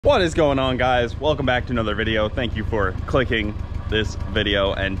What is going on, guys? Welcome back to another video. Thank you for clicking this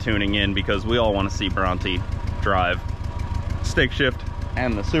video and tuning in because we all want to see Bronte drive stick shift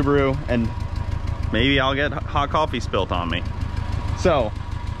and the Subaru, and maybe I'll get hot coffee spilt on me. So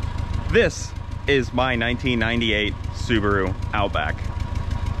this is my 1998 Subaru Outback.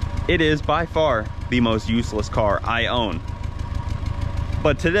 It is by far the most useless car I own,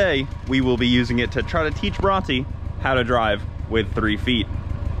 but today we will be using it to try to teach Bronte how to drive with 3 feet.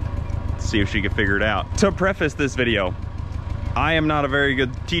 See if she can figure it out. To preface this video, I am not a very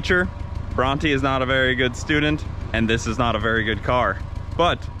good teacher, Bronte is not a very good student, and this is not a very good car,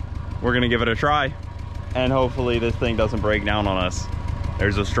 but we're gonna give it a try, and hopefully this thing doesn't break down on us.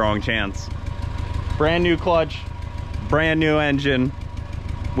 There's a strong chance. Brand new clutch, brand new engine,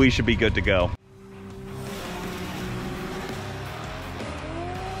 we should be good to go.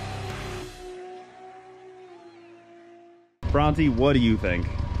 Bronte, what do you think?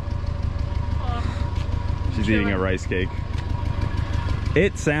 She's eating a rice cake.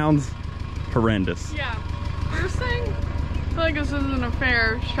 It sounds horrendous. Yeah. First thing, I feel like this isn't a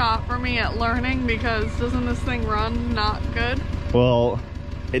fair shot for me at learning because doesn't this thing run not good? Well,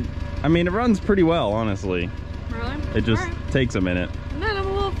 it runs pretty well, honestly. Really? It just takes a minute. And then I'm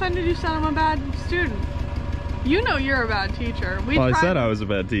a little offended you said I'm a bad student. You know you're a bad teacher. Well, I said I was a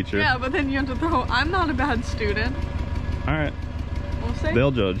bad teacher. Yeah, but then you have to throw, I'm not a bad student. All right. We'll see.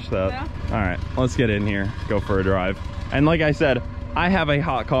 They'll judge that. Yeah. All right, let's get in here, go for a drive. And like I said, I have a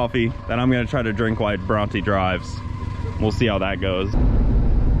hot coffee that I'm gonna try to drink while Bronte drives. We'll see how that goes. Go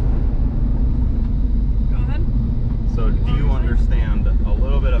ahead. So do you understand a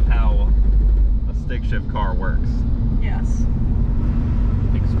little bit of how a stick shift car works? Yes.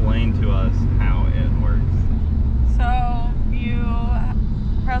 Explain to us how it works. So you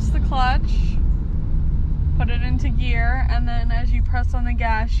press the clutch, put it into gear, and then as you press on the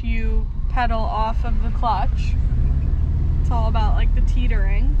gas, you pedal off of the clutch. It's all about like the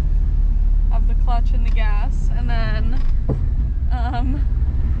teetering of the clutch and the gas, and then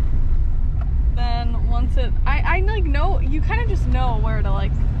once it, I like know, you kind of just know where to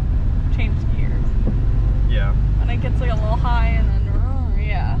like change gears. Yeah. When it gets like a little high, and then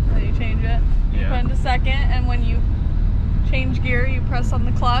then you change it. You put into second, and when you change gear, you press on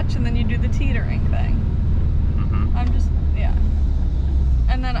the clutch, and then you do the teetering thing. I'm just,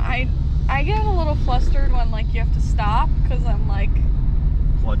 and then I get a little flustered when like you have to stop because I'm like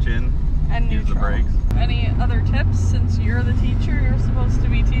clutch in and use neutral. The brakes. Any other tips, since you're the teacher, you're supposed to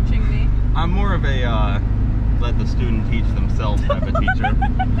be teaching me? I'm more of a let the student teach themselves type of teacher.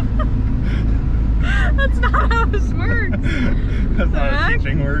 That's not how this works. That's not how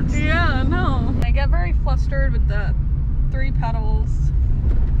teaching works. Yeah, no. I get very flustered with the 3 pedals.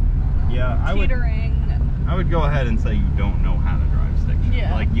 Yeah, teetering. I would go ahead and say you don't know how to drive stick shift.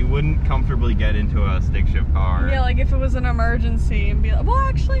 Yeah. Like you wouldn't comfortably get into a stick shift car. Yeah, like if it was an emergency and be like, well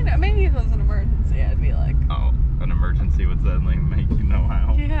actually no, maybe if it was an emergency I'd be like, oh, an emergency would suddenly make you know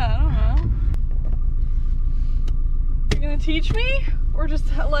how. Yeah, I don't know. You're gonna teach me? Or just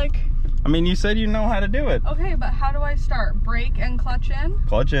like... I mean, you said you know how to do it. Okay, but how do I start? Brake and clutch in?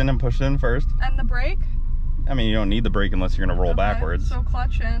 Clutch in and push it in first. And the brake? I mean, you don't need the brake unless you're gonna roll backwards. So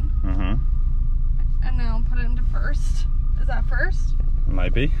clutch in. Mm-hmm. And then I'll put it into first. Is that first?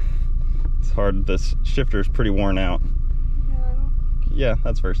 Might be. It's hard. This shifter's pretty worn out. Yeah,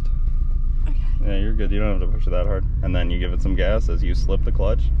 that's first. Okay. Yeah, you're good. You don't have to push it that hard. And then you give it some gas as you slip the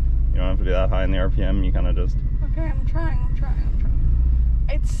clutch. You don't have to be that high in the RPM. You kind of just... Okay, I'm trying.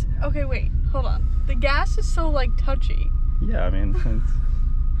 It's... Okay, wait. Hold on. The gas is so, like, touchy. Yeah, I mean,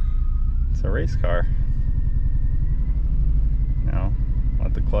 it's a race car. Now,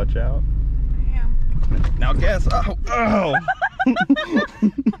 let the clutch out. Damn. Now gas. Oh!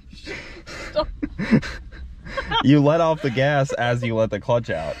 You let off the gas as you let the clutch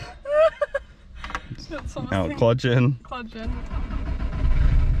out. Now clutch in. Clutch in.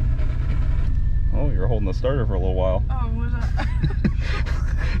 Oh, you're holding the starter for a little while. Oh, was that?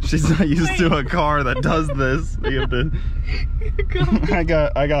 She's not used to a car that does this. You have to. I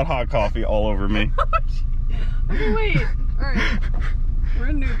got hot coffee all over me. Okay, wait. All right. We're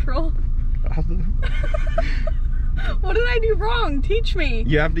in neutral. What did I do wrong? Teach me.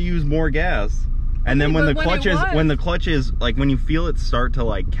 You have to use more gas. And then when the clutch is like, when you feel it start to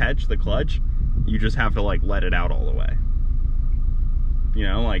like catch the clutch, you just have to like let it out all the way. You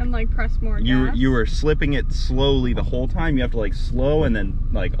know, like, and like press more gas. You were slipping it slowly the whole time. You have to like slow and then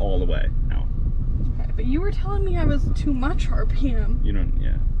like all the way out. Okay, but you were telling me I was too much RPM. You don't,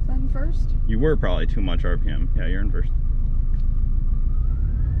 yeah. Is that in first? You were probably too much RPM. Yeah, you're in first.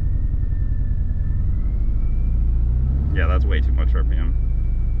 Yeah, that's way too much RPM.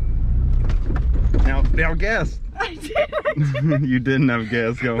 Now gas. I didn't. You didn't have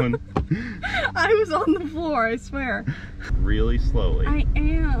gas going. I was on the floor, I swear. Really slowly. I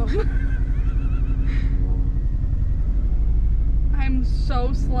am. I'm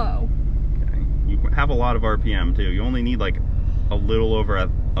so slow. Okay. You have a lot of RPM too. You only need like a little over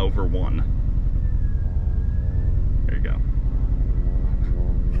 1. There you go.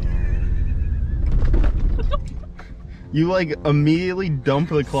 You like immediately dump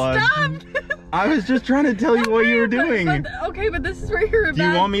the clutch. Stop! I was just trying to tell you what you were doing. Okay, but this is where you're a bad... Do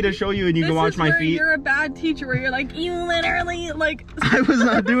you want me to show you and you can watch my feet? This is where you're a bad teacher, where you're like, you literally, like... I was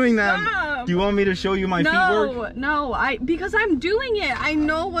not doing that. Stop. Do you want me to show you my feet work? No, because I'm doing it. I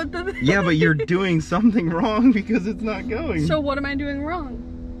know what the... Yeah, but you're doing something wrong because it's not going. So what am I doing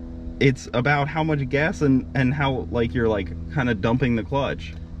wrong? It's about how much gas and how, like, you're, like, kind of dumping the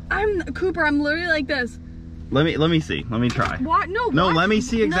clutch. Cooper, I'm literally like this. Let me see. Let me try. What? No, let me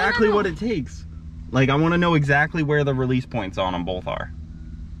see exactly what it takes. Like, I want to know exactly where the release points on them both are.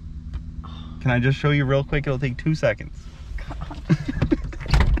 Can I just show you real quick? It'll take 2 seconds. God.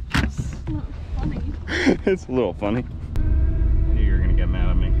 It's not funny. It's a little funny. I knew you were going to get mad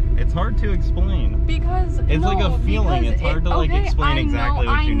at me. It's hard to explain. Because it's like a feeling. It's hard to like explain exactly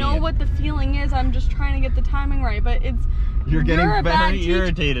what you need. I know what the feeling is. I'm just trying to get the timing right, but it's... You're getting very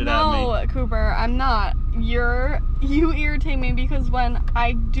irritated at me. No, Cooper, I'm not. You irritate me because when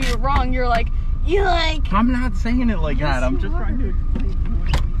I do it wrong, you're like, I'm not saying it like that. I'm just trying to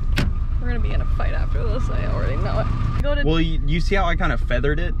explain. We're gonna be in a fight after this. I already know it. Well, you see how I kind of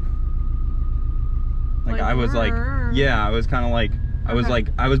feathered it? Like I was like, yeah, I was kind of like, I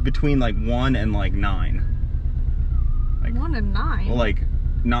was between like 1 and like 9. Like 1 and 9? Well, like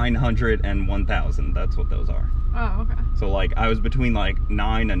 900 and 1000. That's what those are. Oh, okay. So like I was between like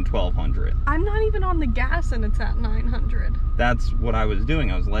 9 and 1200. I'm not even on the gas and it's at 900. That's what I was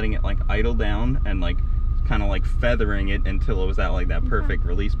doing. I was letting it like idle down and like kind of like feathering it until it was at like that perfect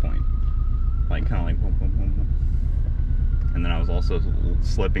release point. Like kind of like boom, boom, boom, boom. And then I was also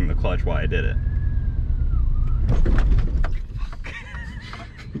slipping the clutch while I did it.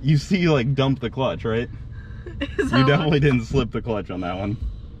 You see, like, dump the clutch, right? You definitely didn't slip the clutch on that one.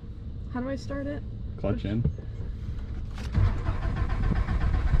 How do I start it? Clutch in.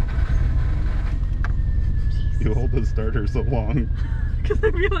 Jesus. You hold the starter so long. Because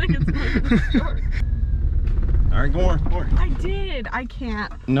I feel like it's not going to start. All right, go on. I did. I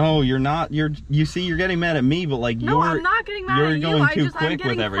can't. No, you're not. You see, you're getting mad at me, but like I'm not getting mad at you. You're going too quick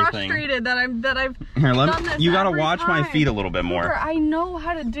with everything. I'm getting frustrated that I've Here, done this you gotta every watch time. my feet a little bit more. Cooper, I know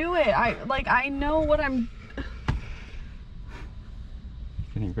how to do it. I know what I'm.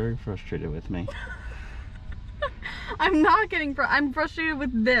 Getting very frustrated with me. I'm not getting. I'm frustrated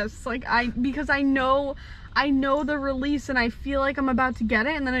with this. Like because I know the release and I feel like I'm about to get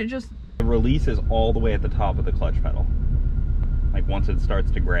it, and then it just. The release is all the way at the top of the clutch pedal. Like once it starts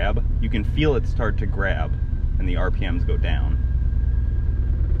to grab, you can feel it start to grab and the RPMs go down.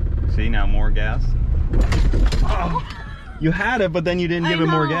 See, now more gas. Oh, you had it, but then you didn't give it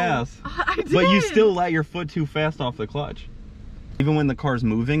more gas. I did. But you still let your foot too fast off the clutch. Even when the car's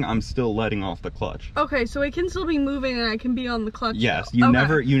moving, I'm still letting off the clutch. Okay, so it can still be moving and I can be on the clutch. Yes, you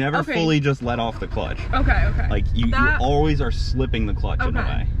never fully just let off the clutch. Okay. Like you always are slipping the clutch in a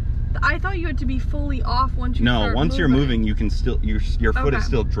way. I thought you had to be fully off once you start once you're moving, you can still your foot is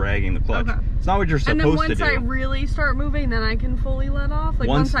still dragging the clutch. It's not what you're supposed to do. And then once I really start moving, then I can fully let off. Like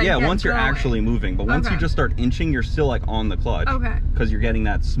once you're actually moving, but once you just start inching, you're still like on the clutch. Okay. Because you're getting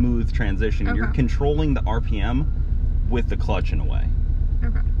that smooth transition. Okay. You're controlling the RPM with the clutch in a way.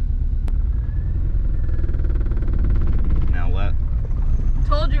 Okay. Now let.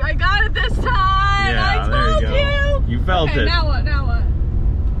 Told you I got it this time. Yeah, I told you. You felt it. Now what?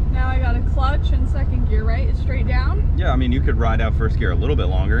 Now I got a clutch in second gear, right? It's straight down? Yeah, I mean, you could ride out first gear a little bit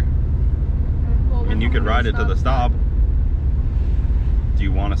longer. Okay. Well, and you could ride it to the stop. Do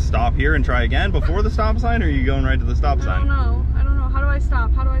you want to stop here and try again before the stop sign, or are you going right to the stop sign? I don't know. How do I stop?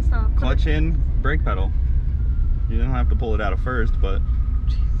 Clutch in, brake pedal. You don't have to pull it out at first, but...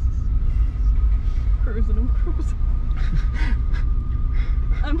 Jesus. I'm cruising.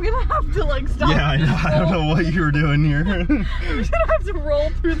 I'm gonna have to like stop. Yeah, I know. I don't know what you were doing here. I'm gonna have to roll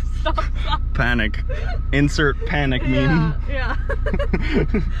through the stop sign. Panic. Insert panic meme. Yeah.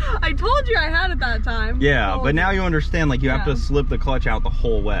 I told you I had it that time. Yeah, but now you understand, like, you have to slip the clutch out the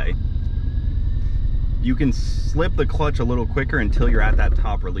whole way. You can slip the clutch a little quicker until you're at that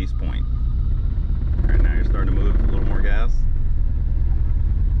top release point. All right, now you're starting to move a little more gas.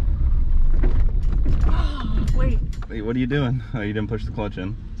 Oh, wait. Wait, what are you doing? Oh, you didn't push the clutch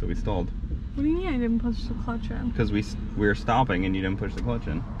in, so we stalled. What do you mean I didn't push the clutch in? Because we were stopping and you didn't push the clutch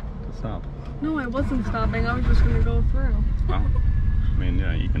in. Stop. No, I wasn't stopping. I was just gonna go through. Oh. I mean,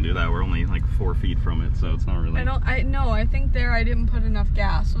 yeah, you can do that. We're only like 4 feet from it, so it's not really... I think there I didn't put enough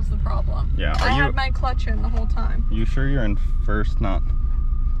gas was the problem. Yeah. I had my clutch in the whole time. You sure you're in first, not...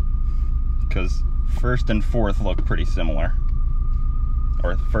 Because first and fourth look pretty similar.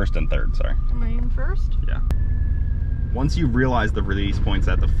 Or first and third, sorry. Am I in first? Yeah. Once you realize the release point's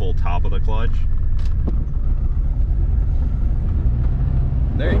at the full top of the clutch.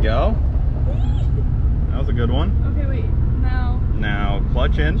 There you go. That was a good one. Okay, wait. Now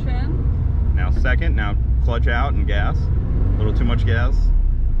clutch in. Now second. Now clutch out and gas. A little too much gas.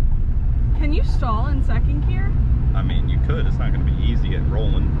 Can you stall in second gear? I mean, you could. It's not going to be easy at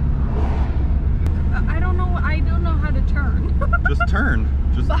rolling. I don't know how to turn. Just turn.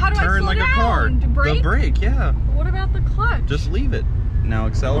 Just but how do turn I slow like down? a car. To brake? The brake, yeah. What about the clutch? Just leave it. Now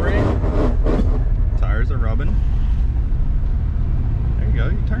accelerate. Tires are rubbing. There you go.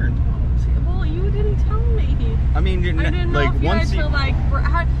 You turned. Well, you didn't tell me. I mean, I didn't know if you had to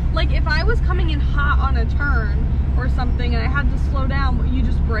like if I was coming in hot on a turn or something and I had to slow down, you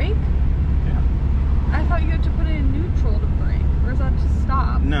just brake? Yeah. I thought you had to put it in neutral to brake, or is that to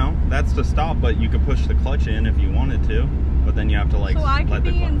stop? No, that's to stop, but you could push the clutch in if you wanted to, but then you have to like. So I could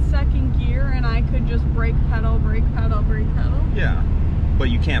be in second gear and I could just brake pedal, brake pedal, brake pedal. Yeah, but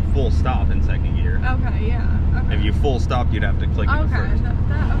you can't full stop in second gear. Okay, yeah. Okay. If you full stop, you'd have to click into first.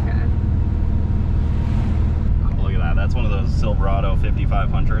 Okay. Look at that. That's one of those Silverado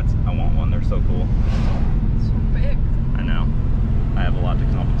 5500s. I want one. They're so cool. So big. I know. I have a lot to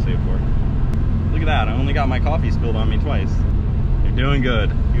compensate for. Look at that. I only got my coffee spilled on me twice. You're doing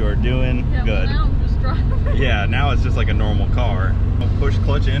good. You are doing good. Well, now I'm just driving. Yeah, now it's just like a normal car. Push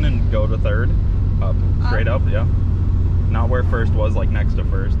clutch in and go to third. Up. Straight up, yeah. Not where first was, like next to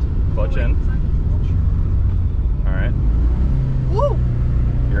first. Clutch in. Alright. Woo!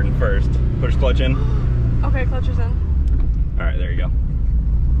 You're in first. Push clutch in. Okay, clutch is in. Alright, there you go.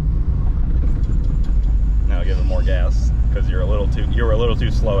 Now give it more gas. Because you were a little too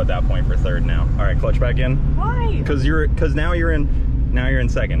slow at that point for third now. Alright, clutch back in. Why? Because now you're in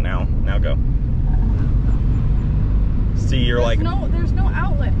second. Now go. See, there's no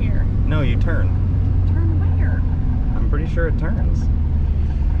outlet here. No, you turn. Turn where? I'm pretty sure it turns.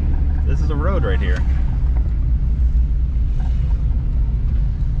 This is a road right here.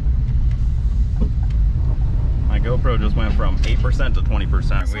 My GoPro just went from 8% to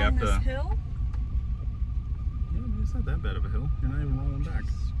 20%. We have to. Hill? Yeah, it's not that bad of a hill. You're not even rolling back.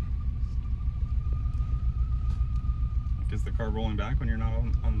 Is the car rolling back when you're not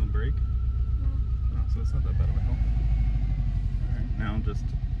on the brake? No, so it's not that bad of a hill. Alright, now just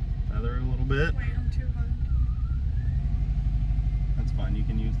feather it a little bit. Wait, I'm too high. That's fine, you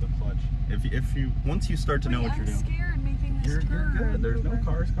can use the clutch. If you once you start to know what you're doing. I'm scared making this You're turn. good. There's no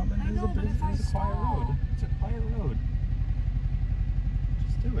cars coming. I know, but if I It's a quiet stall. road. It's a quiet road.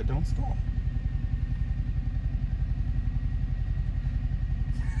 Just do it, don't stall.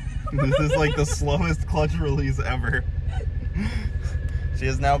 This is like the slowest clutch release ever. She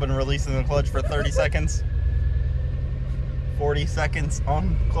has now been releasing the clutch for 30 seconds. 40 seconds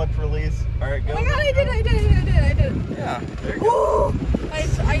on clutch release. All right, go. Oh my god, I did. Yeah, there you go.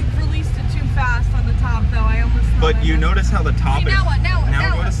 I released it too fast on the top though. I almost But you notice how the top is.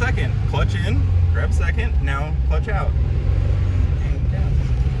 Now Go to second. Clutch in, grab second, now clutch out.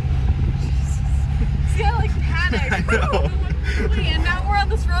 See, I like panicked. I know. And now we're on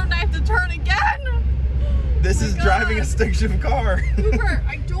this road and I have to turn again. This is driving a stick shift car. Cooper,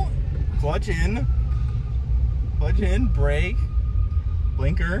 I don't. Clutch in, brake,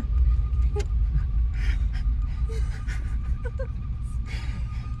 blinker.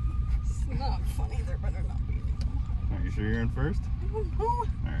 It's not funny. There better not be anyone. Are you sure you're in first? I don't know.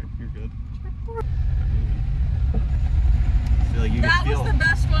 Alright, you're good. I feel like you That can feel was the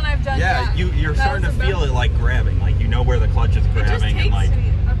best one I've done Yeah, yet. you're starting to feel it like grabbing. Like you know where the clutch is grabbing and like.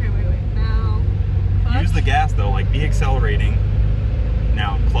 Okay, wait. Now. Clutch. Use the gas though, like be accelerating.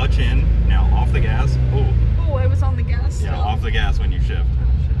 Now clutch in, now off the gas. Oh, I was on the gas still. Yeah, off the gas when you shift. Oh,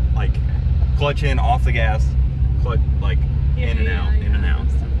 shit. Like clutch in, off the gas, clutch like in and out, in and out.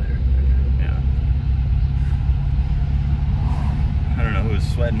 Yeah. I don't know who's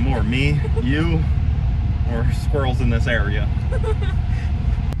sweating more, me, you, or squirrels in this area. A little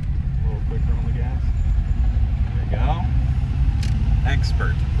quicker on the gas. There you go.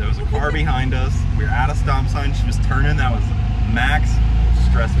 Expert. There was a car behind us. We were at a stop sign. She was turning. That was max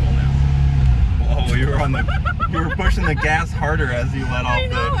stressfulness. Whoa, you were pushing the gas harder as you let off I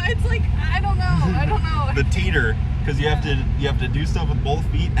know. It's like I don't know. the teeter, because you have to do stuff with both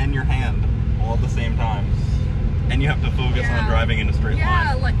feet and your hand all at the same time. and you have to focus on driving in a straight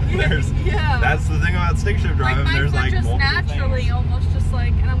line. Like, That's the thing about stick shift driving. Like, there's like just multiple naturally things. almost just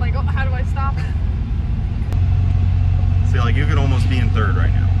like, and I'm like, oh, how do I stop it? See, like you could almost be in third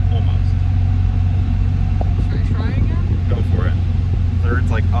right now, almost. Should I try again? Go for it. Third's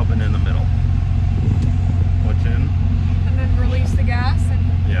like up and in the middle. Clutch in. And then release the gas and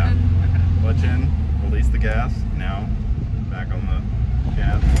yeah. okay. Clutch in, release the gas. Now back on the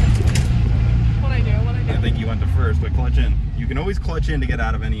gas. What I do? I think you went to first, but clutch in. You can always clutch in to get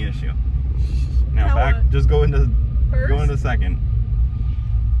out of any issue. Now back, what? just go into First? Go into second.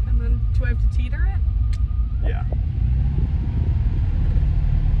 And then do I have to teeter it? Yeah.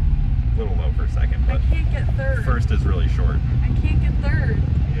 A little low for second, but I can't get third. first is really short. I can't get third.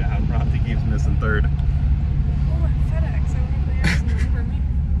 Yeah, Bronte keeps missing third. Oh, at FedEx. I wonder if they have something for me.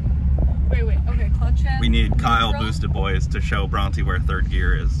 Wait. Okay, clutch in. We need Kyle neutral. boosted boys to show Bronte where third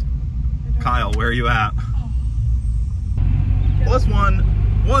gear is. Kyle, where are you at? Oh. Plus one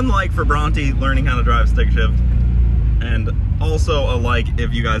like for Bronte learning how to drive stick shift, and also a like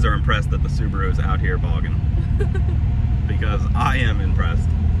if you guys are impressed that the Subaru is out here bogging. Because I am impressed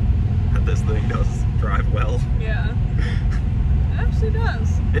that this thing does drive well. Yeah. It actually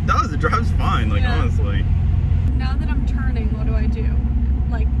does. It does, it drives fine, like honestly. Now that I'm turning, what do I do?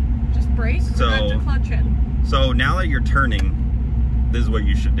 Like, just brake? Or do I have to clutch in? So now that you're turning, this is what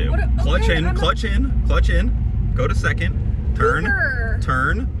you should do. Clutch in, clutch in, go to second, turn,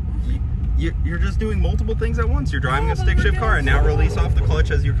 turn. You're just doing multiple things at once. You're driving a stick shift car, and now release off the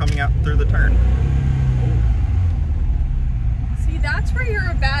clutch as you're coming out through the turn. See, that's where you're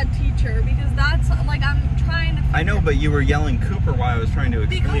a bad teacher, because that's like I'm trying to. I know, but you were yelling Cooper while I was trying to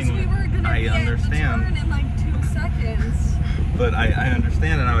explain. Because we were gonna I understand. the turn in like 2 seconds. But I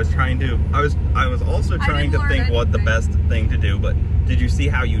understand, and I was trying to. I was also trying to think what the best thing to do. But did you see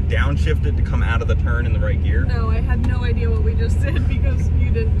how you downshifted to come out of the turn in the right gear? No, I had no idea what we just did because you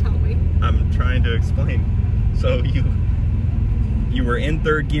didn't tell me. I'm trying to explain. So you were in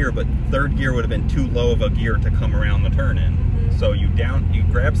third gear, but third gear would have been too low of a gear to come around the turn in. Mm-hmm. So you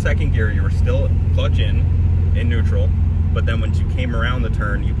grabbed second gear. You were still clutch in neutral, but then once you came around the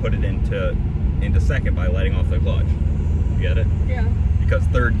turn, you put it into second by letting off the clutch. Get it? Yeah. Because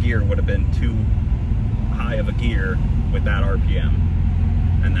third gear would have been too high of a gear with that RPM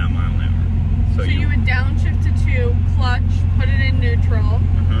and that mile an hour. So you would downshift to 2, clutch, put it in neutral,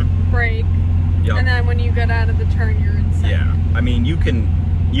 brake, and then when you get out of the turn, you're in second. Yeah. I mean, you can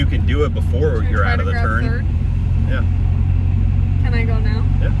do it before you're out of the turn. Third? Yeah. Can I go now?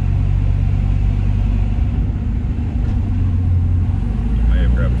 Yeah. You may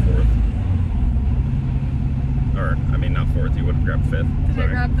have grabbed fourth. Or, I mean, not fourth, you would have grabbed fifth. Did I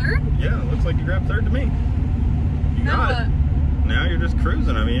grab third? Yeah, it looks like you grabbed third to me. You got it. Now you're just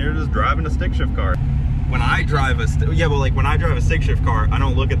cruising. I mean, you're just driving a stick shift car. When I drive a stick shift car, I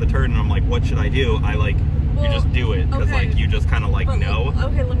don't look at the turn and I'm like, what should I do? You just do it, because you just kind of know.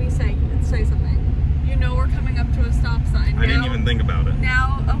 Okay, let me say something. You know we're coming up to a stop sign. I didn't even think about it.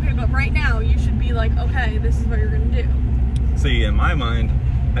 Now, okay, but right now you should be like, okay, this is what you're gonna do. See, in my mind,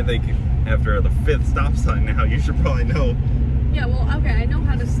 I think after the 5th stop sign now, you should probably know. Yeah, well, okay, I know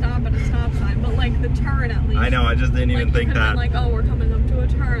how to stop at a stop sign, but like the turn at least. I know, I just didn't even think that. Like, oh, we're coming up to a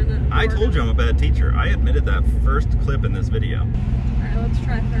turn. I told you I'm a bad teacher. I admitted that first clip in this video. Alright, let's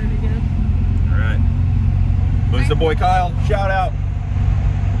try third again. Alright. Who's the boy Kyle? Shout out.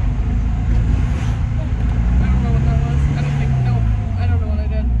 I don't know what that was. I don't know what I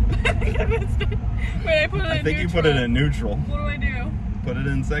did. I think I missed it. Wait, I put it in neutral. I think you put it in neutral. What do I do? Put it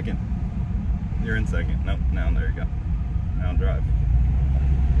in second. You're in second. Nope, now there you go. Now drive.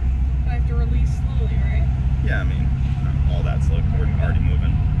 I have to release slowly, right? Yeah, I mean, all that slow. We're already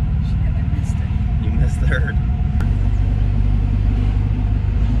moving. Shit, I missed it. You missed third.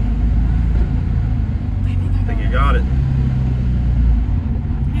 I think you got it.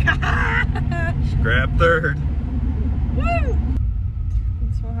 Grab third. Woo!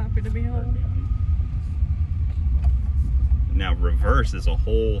 I'm so happy to be home. Now reverse is a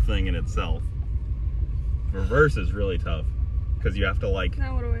whole thing in itself. Reverse is really tough because you have to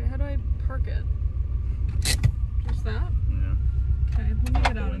Now how do I park it? Just that? Yeah. Okay, let me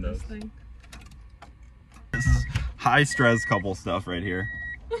get out of this thing. This is high stress couple stuff right here.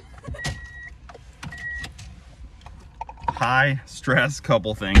 High stress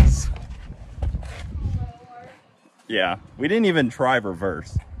couple things. Yeah, we didn't even try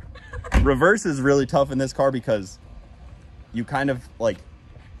reverse. Reverse is really tough in this car because you kind of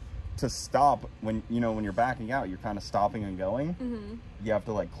to stop when you're backing out, you're kind of stopping and going. You have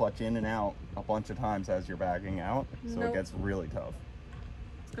to clutch in and out a bunch of times as you're backing out, so it gets really tough.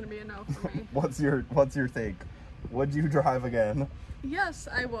 It's gonna be a no for me. What's your take? Would you drive again? Yes,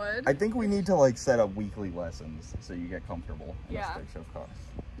 I would. I think we need to like set up weekly lessons so you get comfortable in a stick shift car.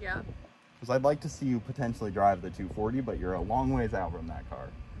 Yeah. Because I'd like to see you potentially drive the 240, but you're a long ways out from that car.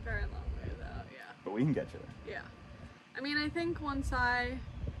 Very long ways out, yeah. But we can get you there. Yeah. I mean, I think once I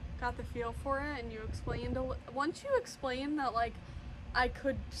got the feel for it and you explained, once you explained that like I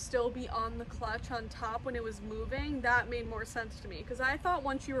could still be on the clutch on top when it was moving, that made more sense to me. Because I thought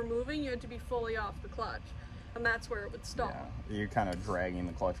once you were moving, you had to be fully off the clutch. And that's where it would stall. Yeah, you're kind of dragging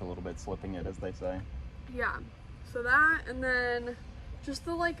the clutch a little bit, slipping it, as they say. Yeah, so that, and then just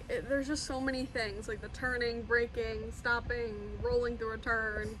the like, there's just so many things, like the turning, braking, stopping, rolling through a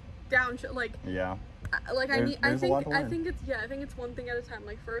turn, like. Yeah. Like I think it's one thing at a time.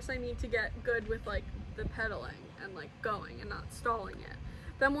 Like first I need to get good with like the pedaling and like going and not stalling it.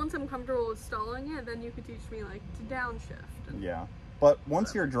 Then once I'm comfortable with stalling it, then you could teach me like to downshift. And yeah, but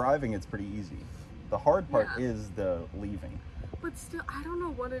once you're driving, it's pretty easy. The hard part is the leaving. But still, I don't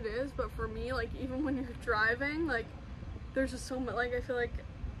know what it is, but for me, like even when you're driving, like there's just so much, like I feel like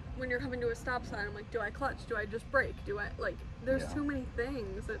when you're coming to a stop sign, I'm like, do I clutch? Do I just brake? Do I, like, there's too many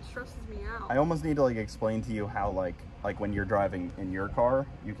things that stresses me out. I almost need to like explain to you how like when you're driving in your car,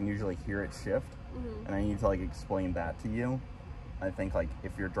 you can usually hear it shift. And I need to like explain that to you. I think like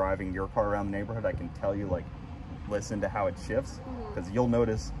if you're driving your car around the neighborhood, I can tell you like, listen to how it shifts, because you'll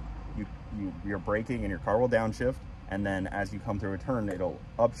notice you're braking and your car will downshift, and then as you come through a turn, it'll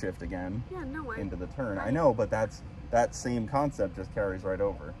upshift again into the turn. I know, but that same concept just carries right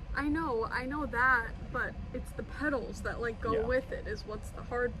over. I know that, but it's the pedals that like go with it is what's the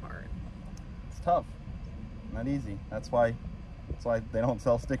hard part. It's tough, not easy. That's why they don't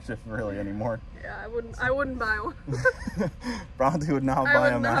sell stick shift really anymore. Yeah, I wouldn't buy one. Bronte would not buy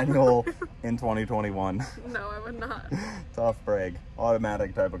a manual in 2021. No, I would not. Tough break.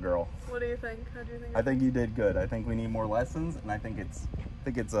 Automatic type of girl. What do you think? How do you think? I think you did good. I think we need more lessons, and I think it's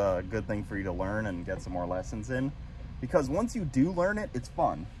a good thing for you to learn and get some more lessons in. Because once you do learn it, it's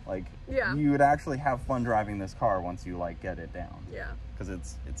fun. Like, you would actually have fun driving this car once you like get it down. Yeah. Because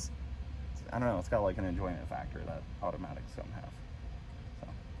it's I don't know, it's got like an enjoyment factor that automatics don't have. So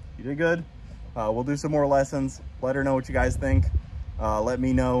you did good. We'll do some more lessons. Let her know what you guys think. Let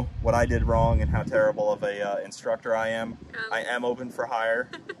me know what I did wrong and how terrible of a instructor I am. I am open for hire.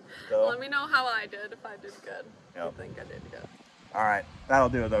 So. Let me know how I did, if I did good. Yep. I think I did good. All right, that'll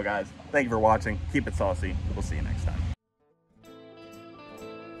do it though, guys. Thank you for watching. Keep it saucy. We'll see you next time.